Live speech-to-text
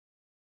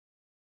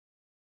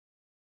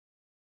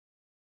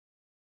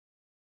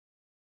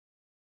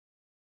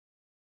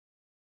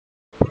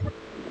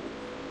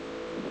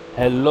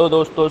Hello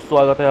दोस्तों,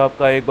 स्वागत है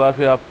आपका एक बार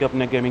फिर आपके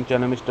अपने gaming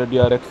channel mister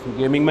DRX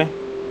gaming में।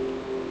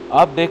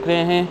 आप देख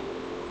रहे हैं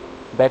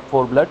बैक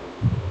फॉर ब्लड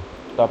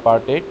का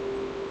पार्ट 8।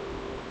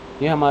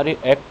 ये हमारे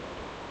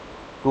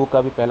एक्ट 2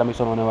 का भी पहला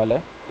मिशन होने वाला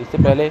है। इससे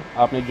पहले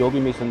आपने जो भी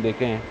मिशन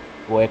देखे हैं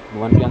वो एक्ट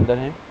 1 के अंदर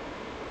हैं।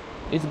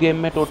 इस गेम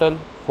में टोटल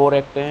 4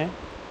 एक्ट हैं।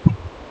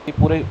 ये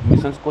पूरे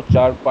मिशंस को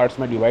 4 पार्ट्स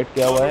में डिवाइड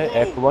किया हुआ है,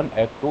 एक्ट 1,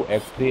 एक्ट 2,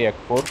 एक्ट 3,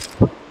 एक्ट 4।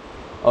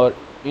 और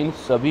इन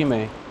सभी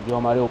में जो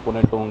हमारे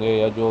ओपोनेंट होंगे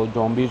या जो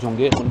जॉम्बीज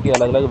होंगे उनके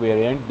अलग अलग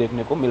वेरिएंट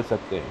देखने को मिल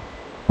सकते हैं।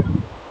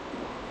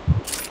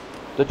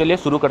 तो चलिए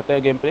शुरू करते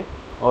हैं गेम पे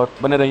और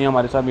बने रहिए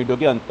हमारे साथ वीडियो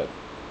के अंत तक।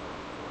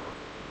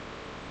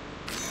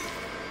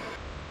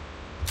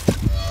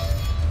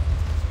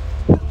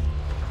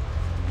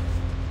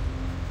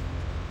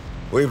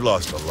 We've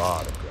lost a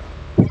lot of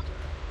ground,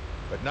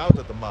 but now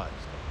that the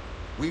mine's gone,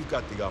 we've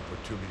got the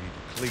opportunity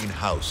to clean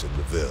house in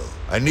DeVille.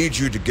 I need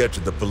you to get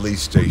to the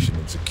police station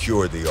and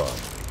secure the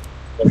armory.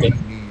 We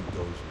need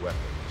those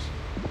weapons.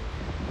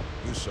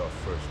 You saw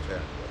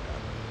firsthand what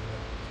happened.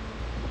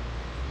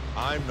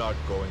 I'm not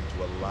going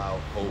to allow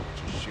Hope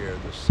to share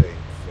the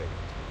same fate.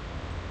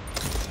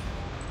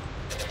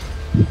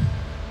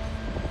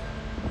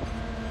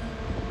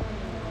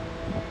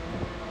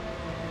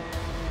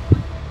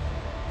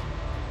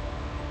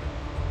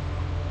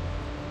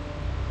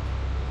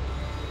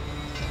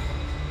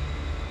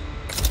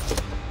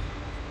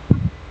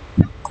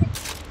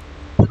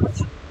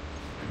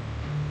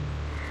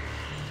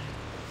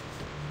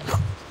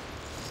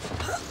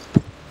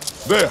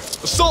 There,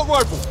 assault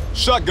rifle,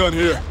 shotgun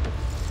here.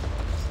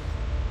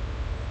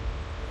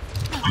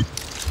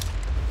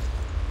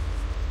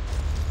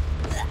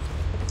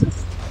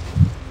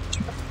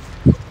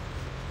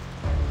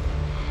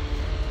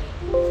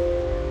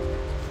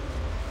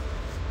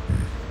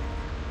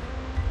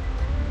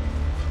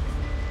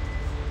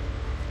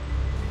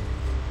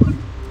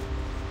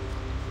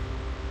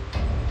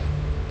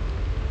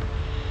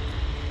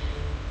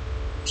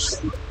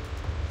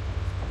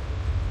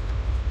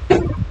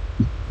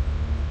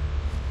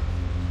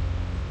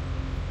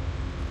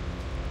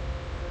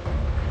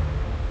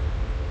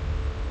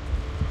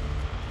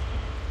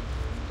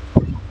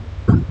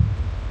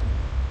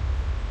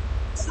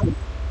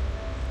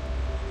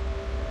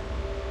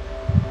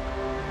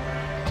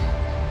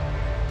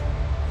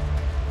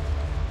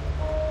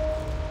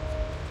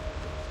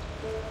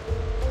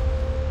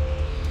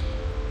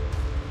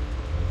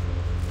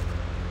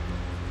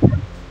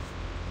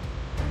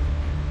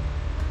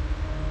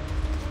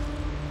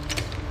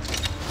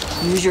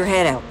 Use your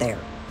head out there.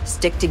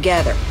 Stick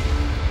together.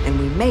 And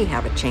we may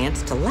have a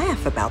chance to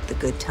laugh about the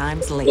good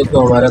times later.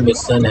 तो हमारा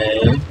mission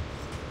है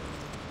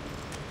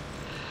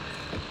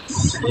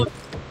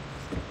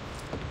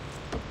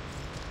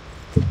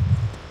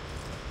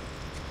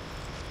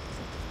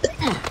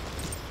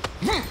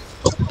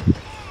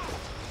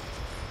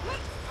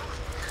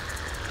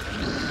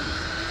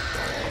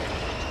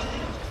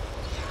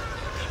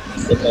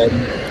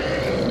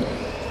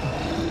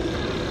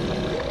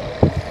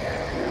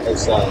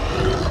ऐसा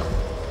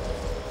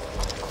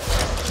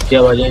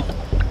क्या बात है?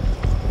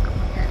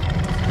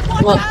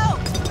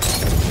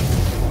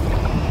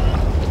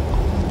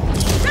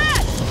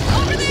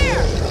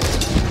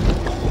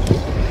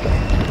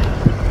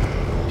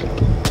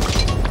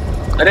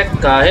 अरे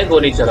काहे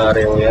गोली चला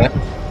रहे हो यार?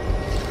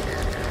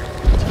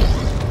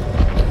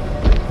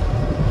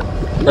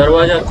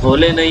 दरवाजा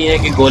खोले नहीं है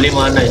कि गोली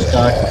मारना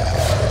स्टार्ट।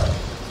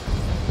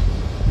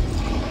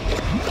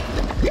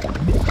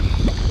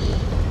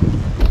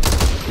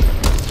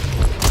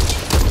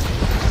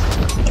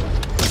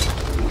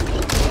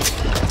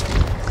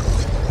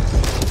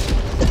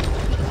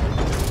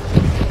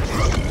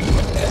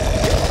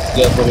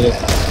 क्या बोलिए?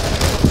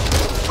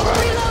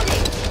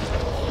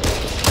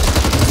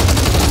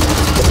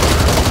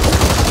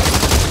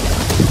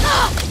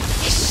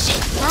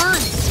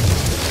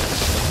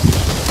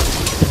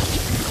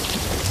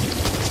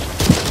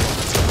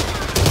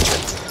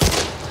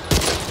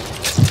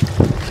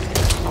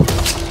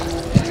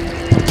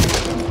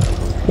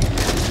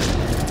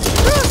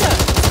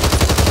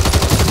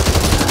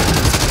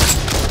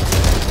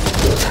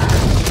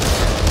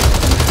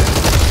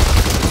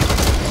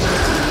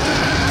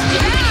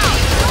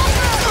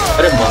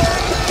 अरे माँ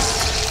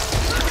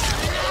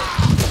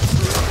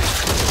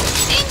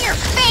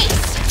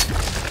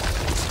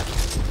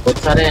बहुत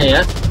सारे हैं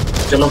यार।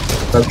 चलो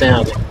चलते हैं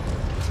आगे।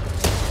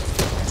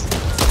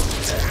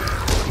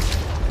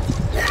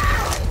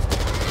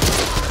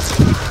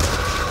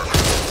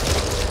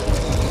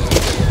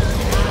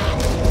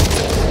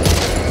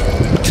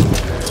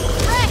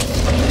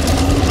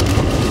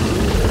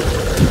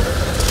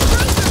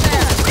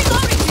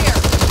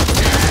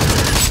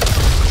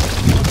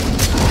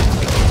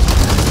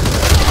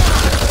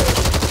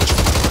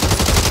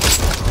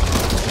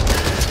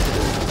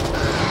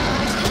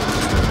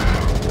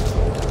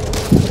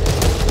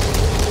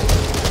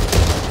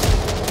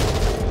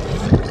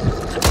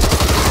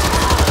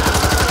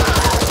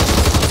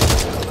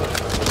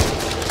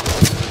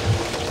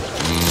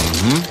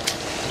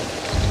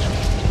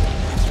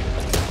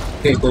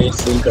 आगे कोई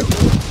सील कर दो।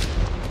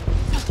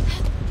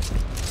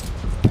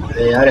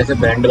 अरे यार ऐसे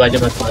बैंड बाजे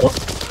मत मारो।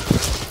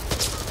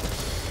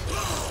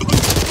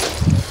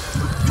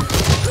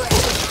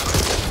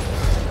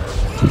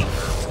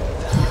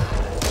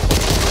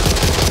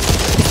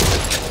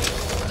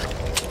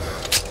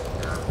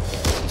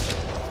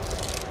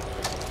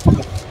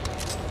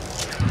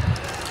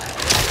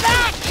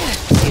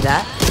 See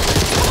that?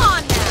 Come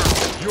on now.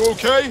 You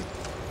okay?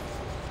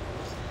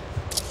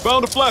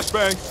 Found a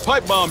flashbang.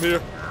 Pipe bomb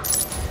here.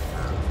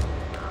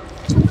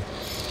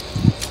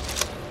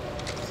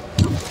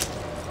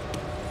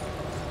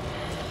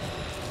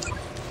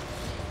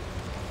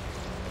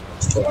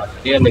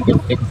 ये लेकिन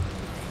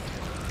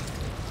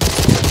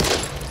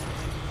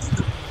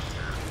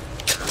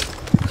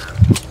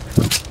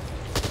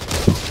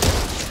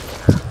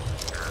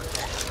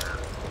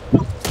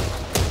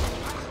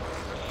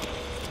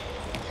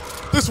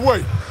This way.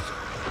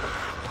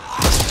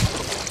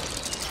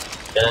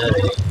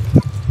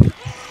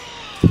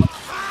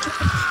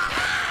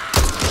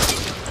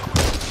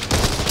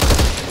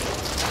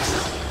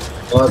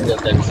 बहुत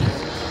गलत है।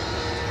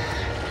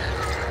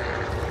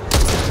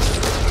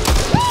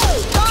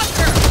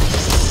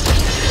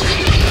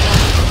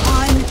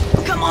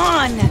 Come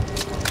on.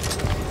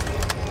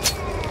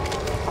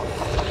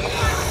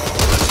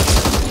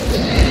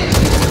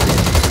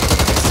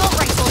 Assault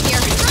rifle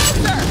here.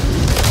 Cruiser.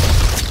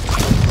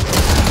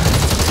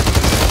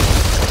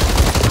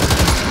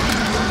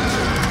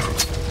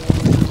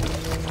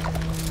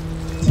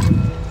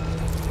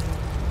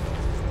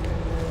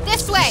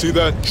 This way. See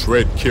that?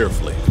 Tread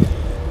carefully.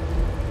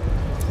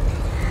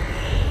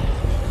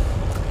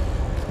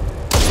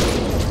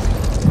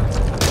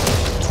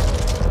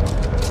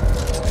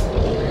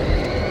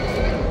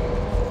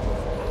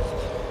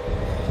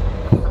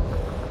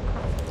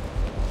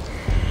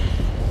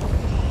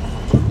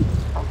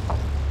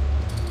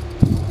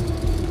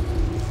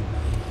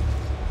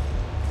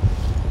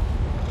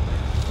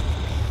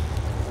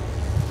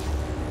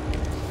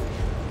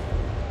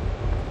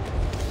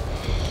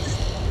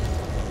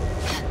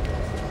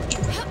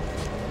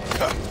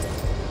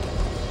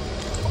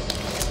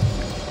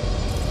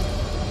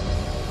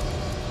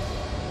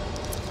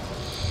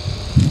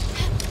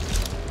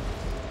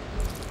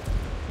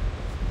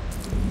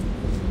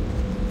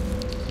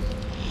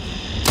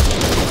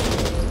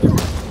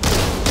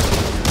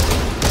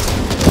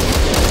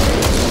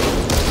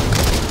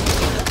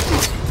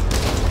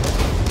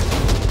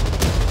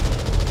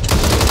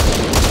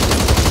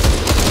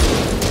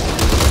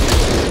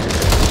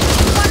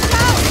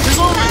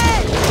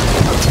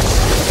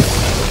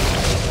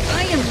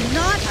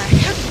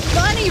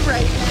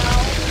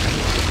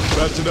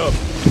 That's enough.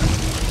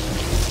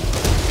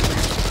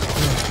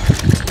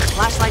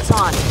 Flashlight's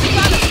on.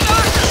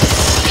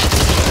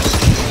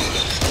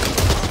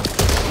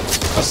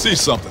 I see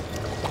something.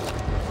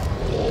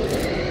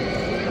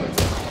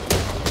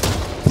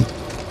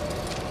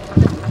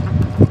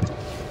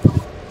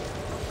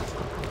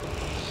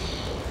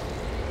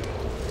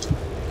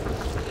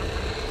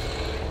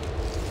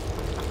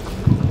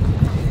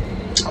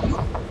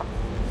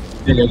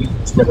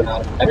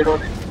 I don't know.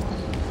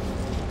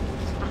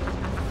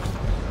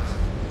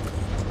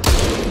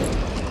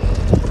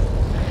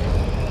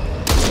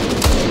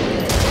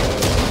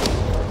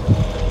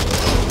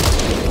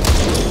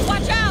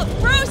 Watch out!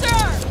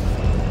 Bruiser!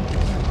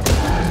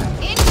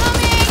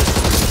 Incoming!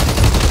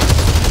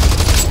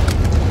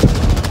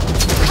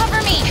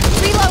 Cover me!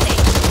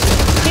 Reloading!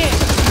 Here,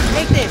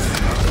 take this.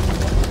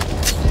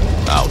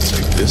 I'll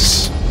take this.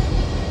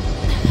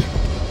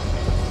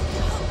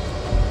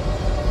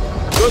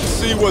 Let's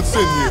see what's in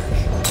here.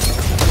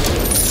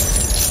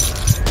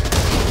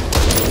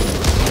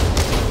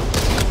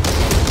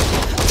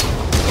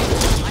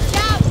 Watch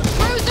out!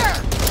 Bruiser!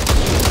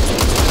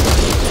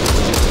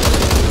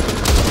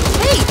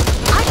 Hey!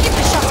 I get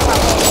the shot from.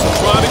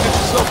 Trying to get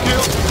yourself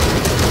killed?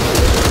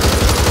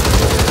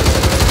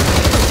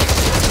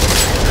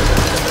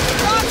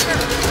 Roger!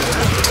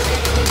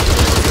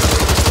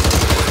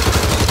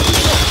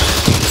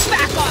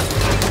 Back off!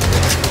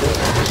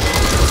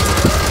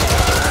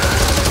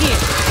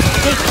 Here,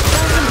 take it.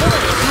 Some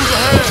bullets.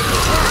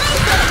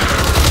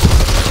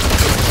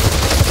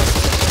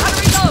 How to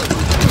reload!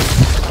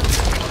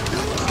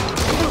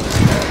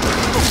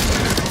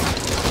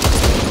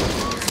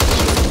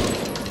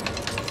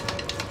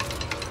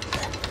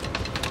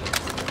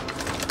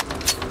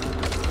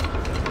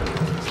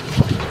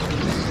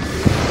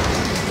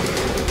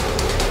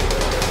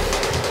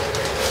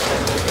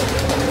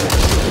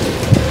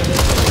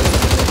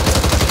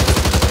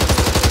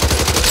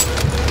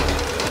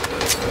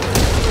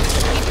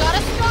 We've got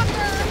a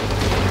stalker!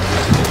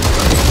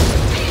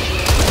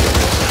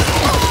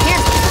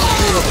 Here.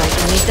 You look like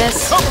you need this.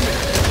 Cover me!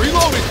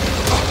 Reloading!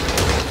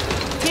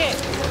 Here,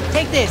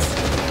 take this.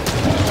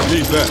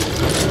 Need that.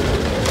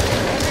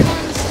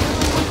 Everyone's still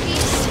in one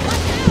piece.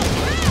 Watch out!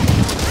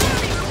 I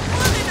don't even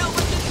want to know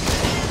what this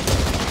is.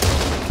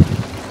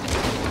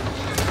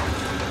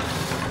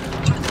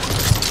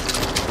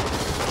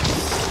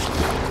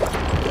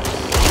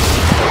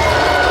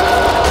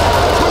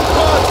 Two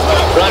pods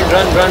left!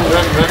 Run.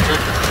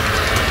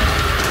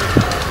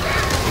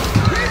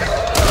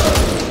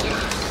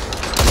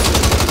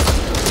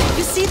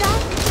 You see that?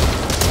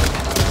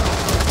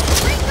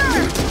 Breaker!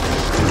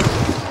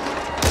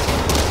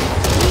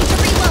 Need to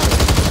reload.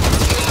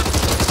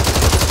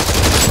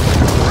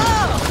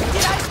 Oh,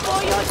 did I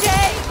spoil your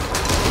day?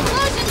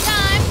 Explosion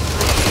time!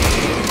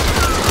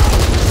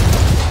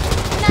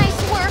 Nice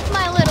work,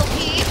 my little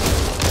peeps.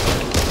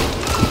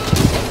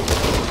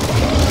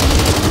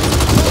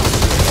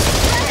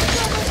 Let's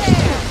over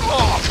there.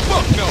 Oh,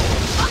 fuck no!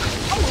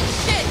 Oh,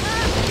 shit!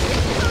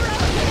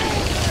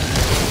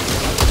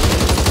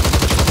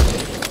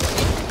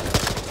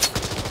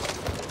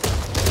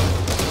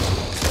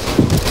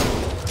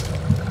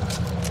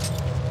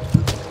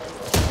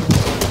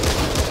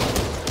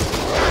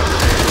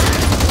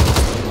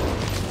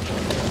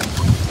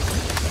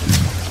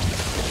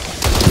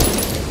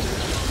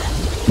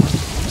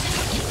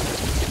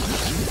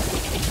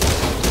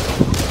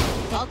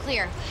 All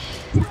clear.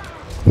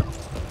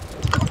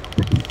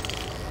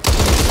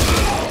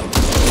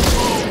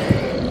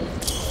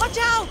 Watch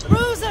out,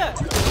 Bruiser!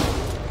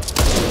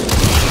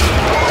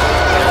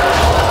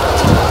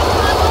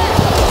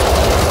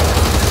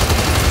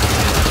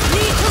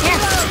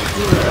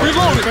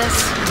 Reloading!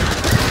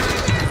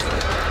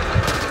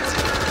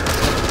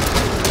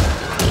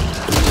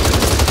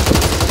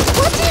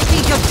 What do you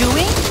think you're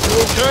doing? You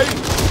okay?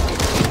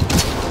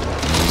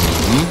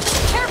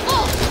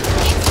 Careful!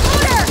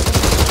 Exploder!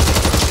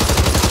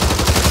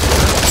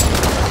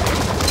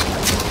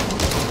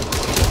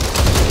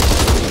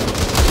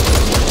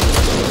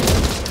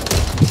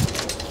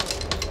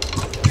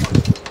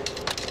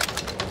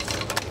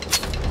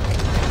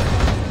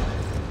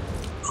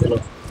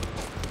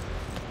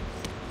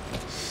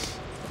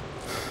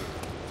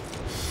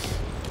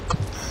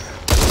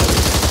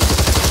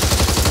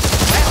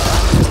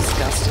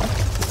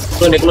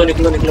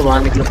 चलो निकलो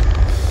बाहर निकलो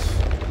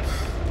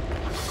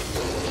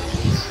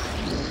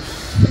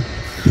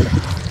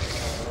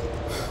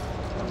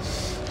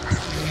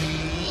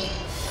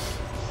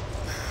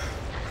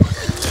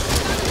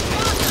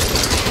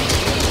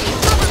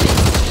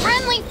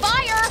Friendly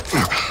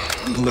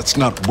fire! Let's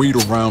not wait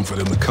around for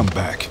them to come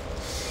back.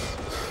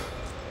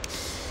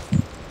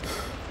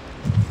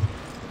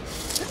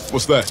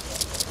 What's that?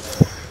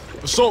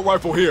 Assault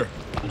rifle here.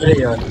 अरे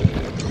यार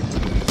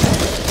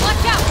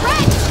Watch out,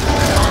 Red!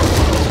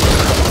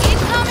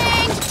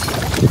 Incoming!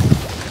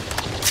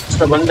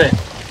 इसका बंद है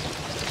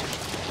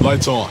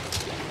Lights on.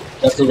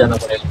 जल्दी जाना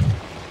पड़ेगा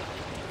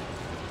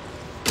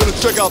Gonna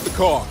check out the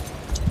car.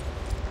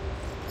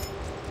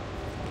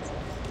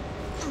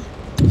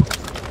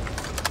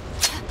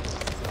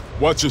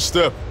 Watch your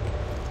step.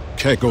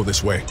 Can't go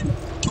this way.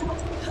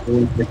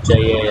 फूल पे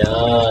चाहिए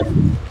यार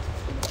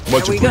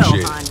Much Here we go,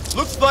 appreciated. hon.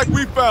 Looks like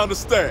we found a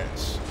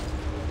stash.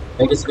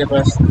 है किसके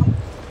पास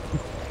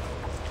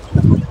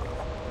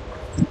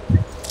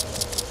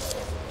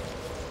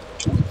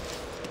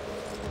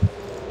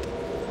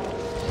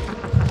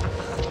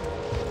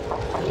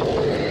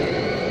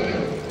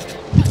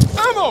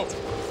Ammo!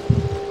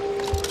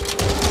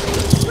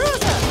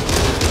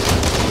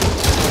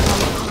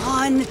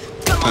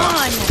 Come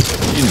on!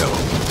 You know.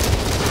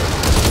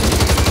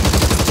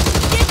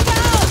 Get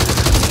down!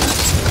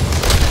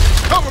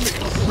 Cover me!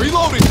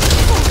 Reloading!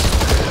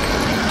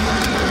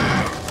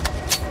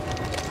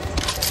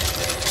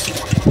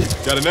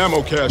 Got an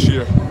ammo cache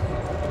here.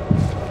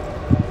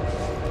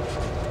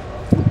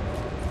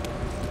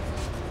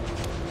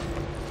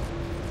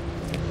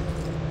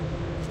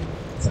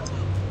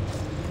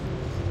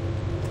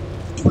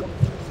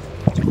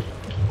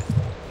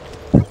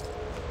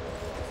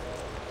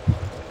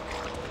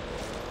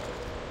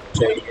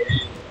 चाहिए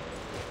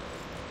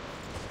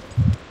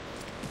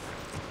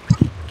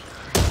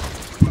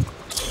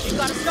You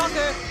got a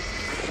stalker!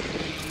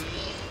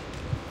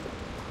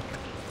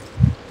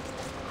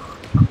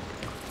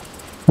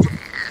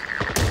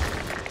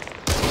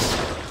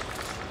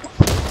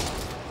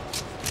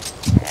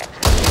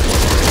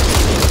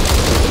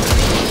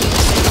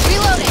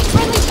 Reloading!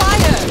 Friendly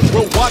fire!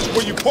 Well, watch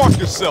where you park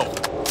yourself.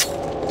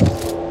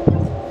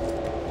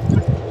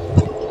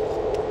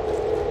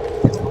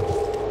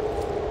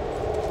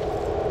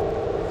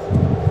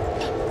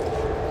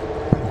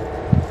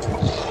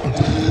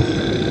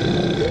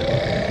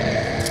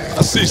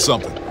 I see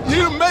something.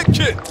 Need a med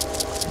kit.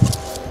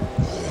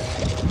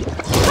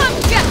 Come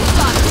get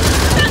some!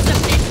 That's a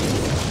bit!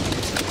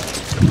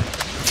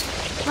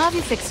 I'll have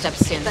you fixed up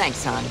soon.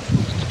 Thanks, hon.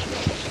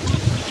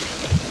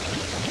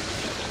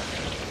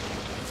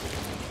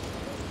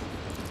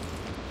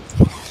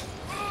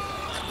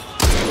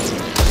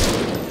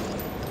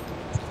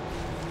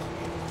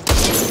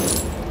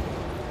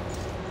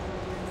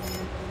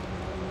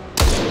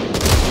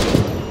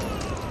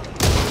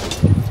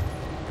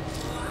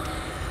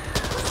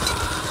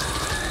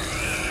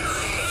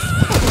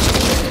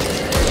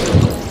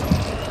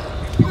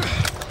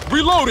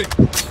 Reloading.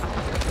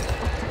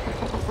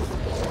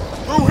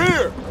 Through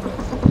here.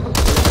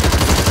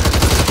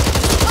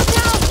 Watch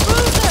out,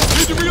 Bruiser!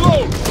 Need to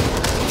reload.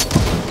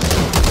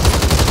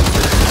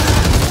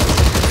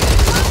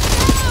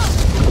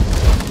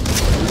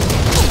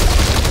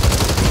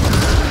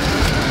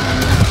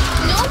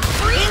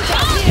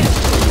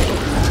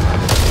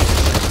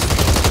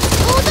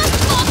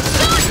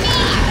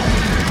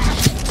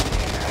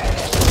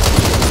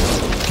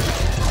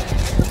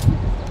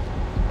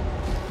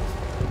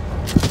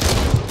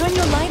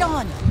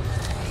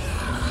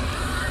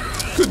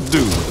 could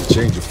do with a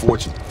change of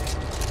fortune.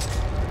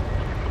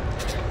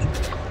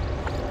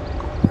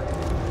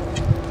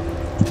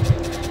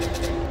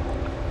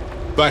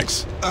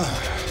 Thanks.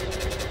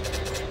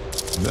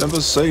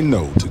 Never say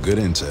no to good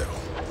intel.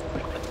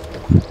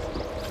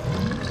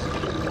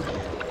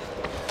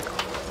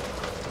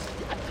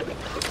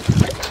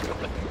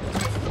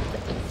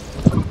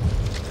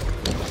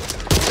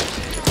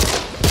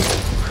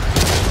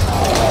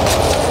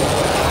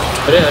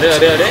 अरे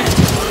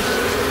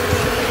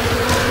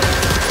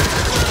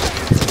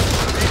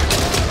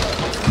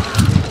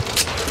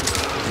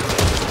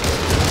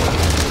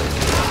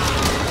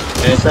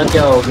ऐसा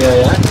क्या हो गया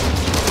यार?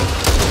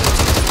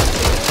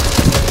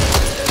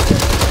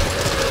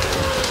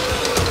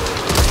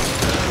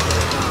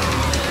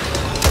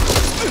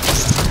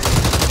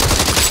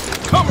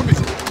 Cover me!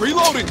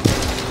 Reloading!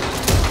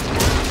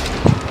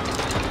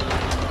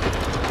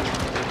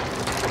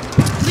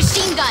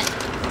 Machine gun.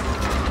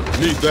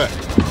 Need that.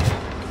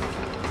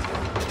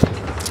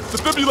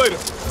 Defibrillator!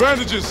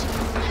 Bandages!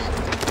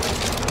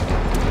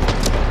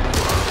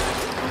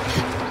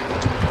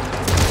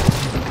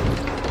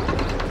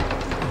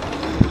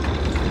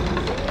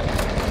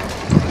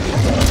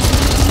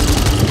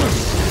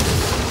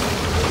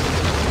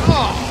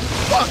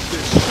 Fuck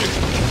this shit!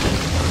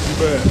 Too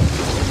bad.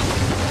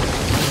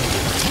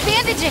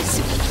 Bandages.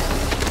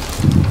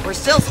 We're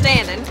still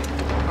standing,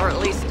 or at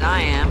least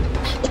I am.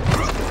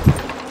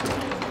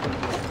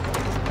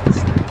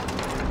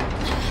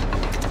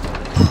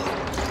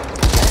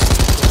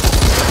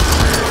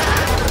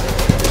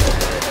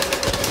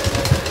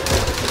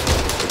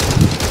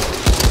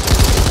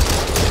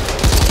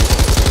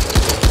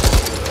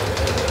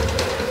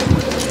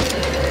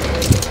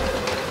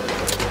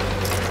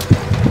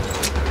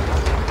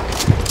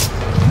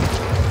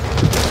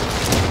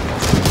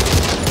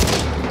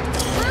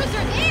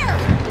 Cruiser there.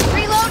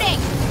 Reloading.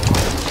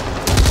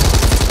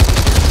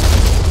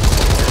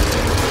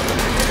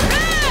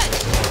 Run!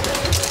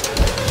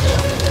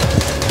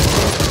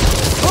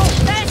 Oh,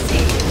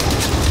 fancy!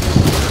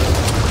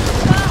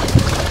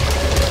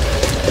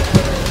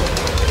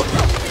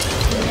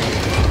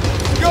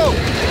 Go!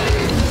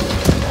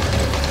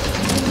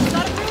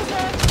 Got a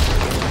cruiser.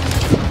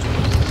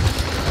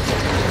 Come on,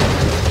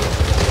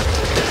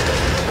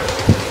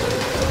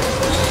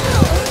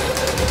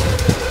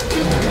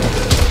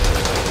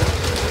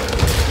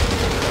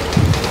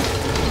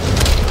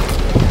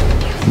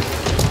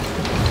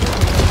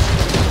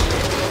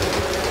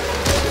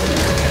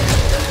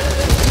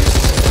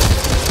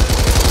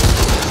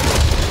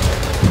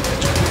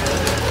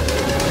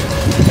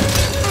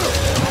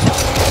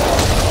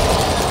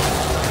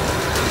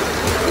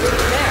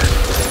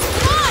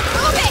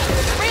 move it.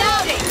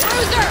 Reloading.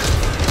 Cruiser.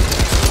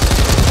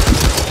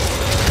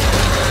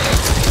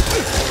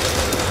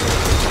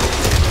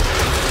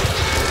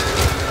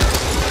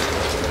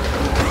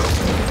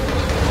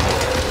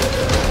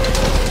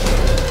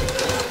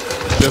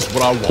 Just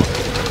what I want.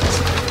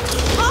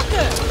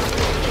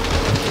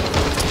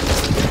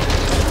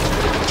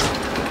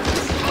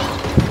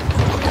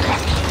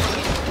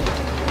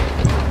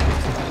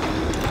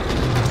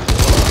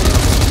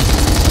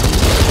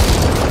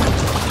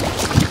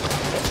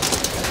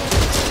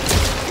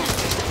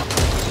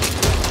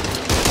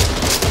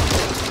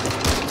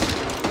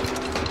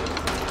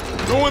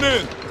 Going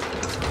in!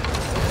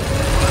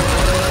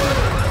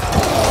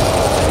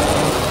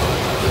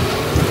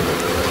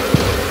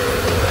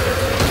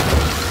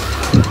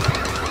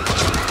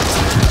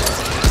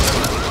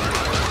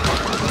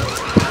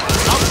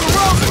 I'm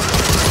surrounded!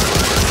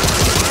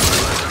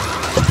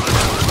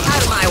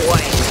 Out of my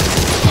way!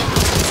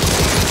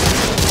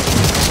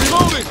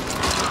 Reloading!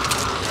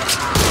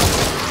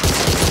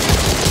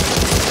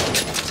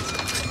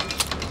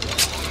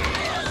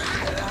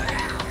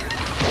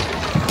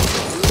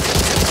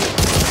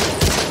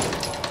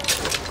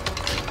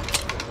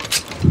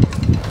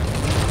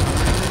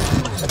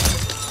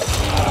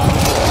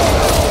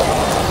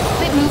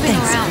 Quit moving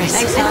around. Chris.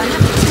 Thanks, I don't son.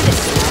 have to do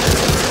this.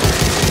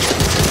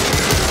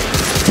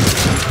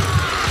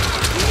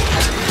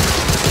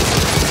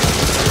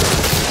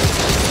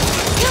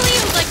 Really?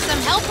 Would like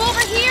some help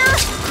over here?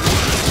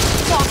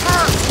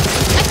 Fucker.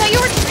 I thought you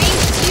were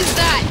trained to use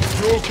that.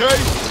 You okay?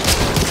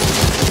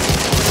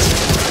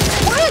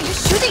 Why are you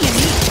shooting at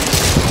me?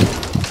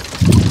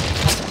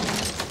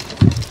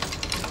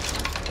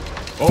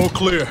 All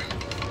clear.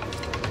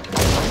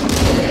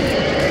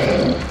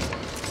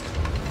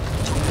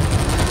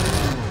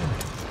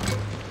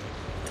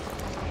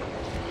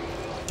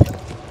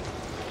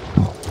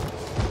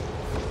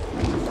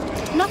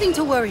 Nothing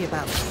to worry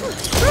about.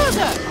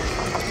 Cruiser!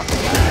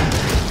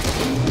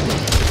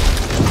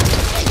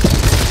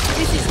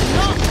 This is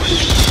not...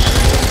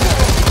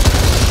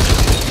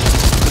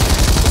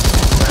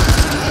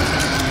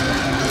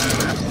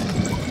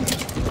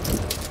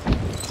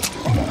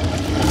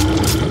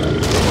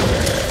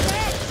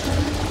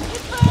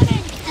 It's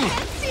burning!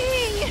 Empty!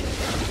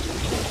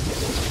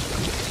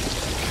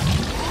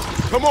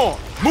 Come on,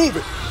 move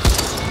it!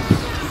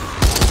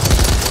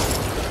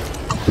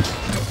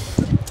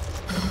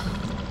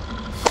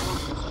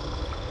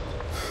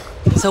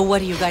 So what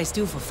do you guys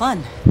do for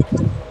fun?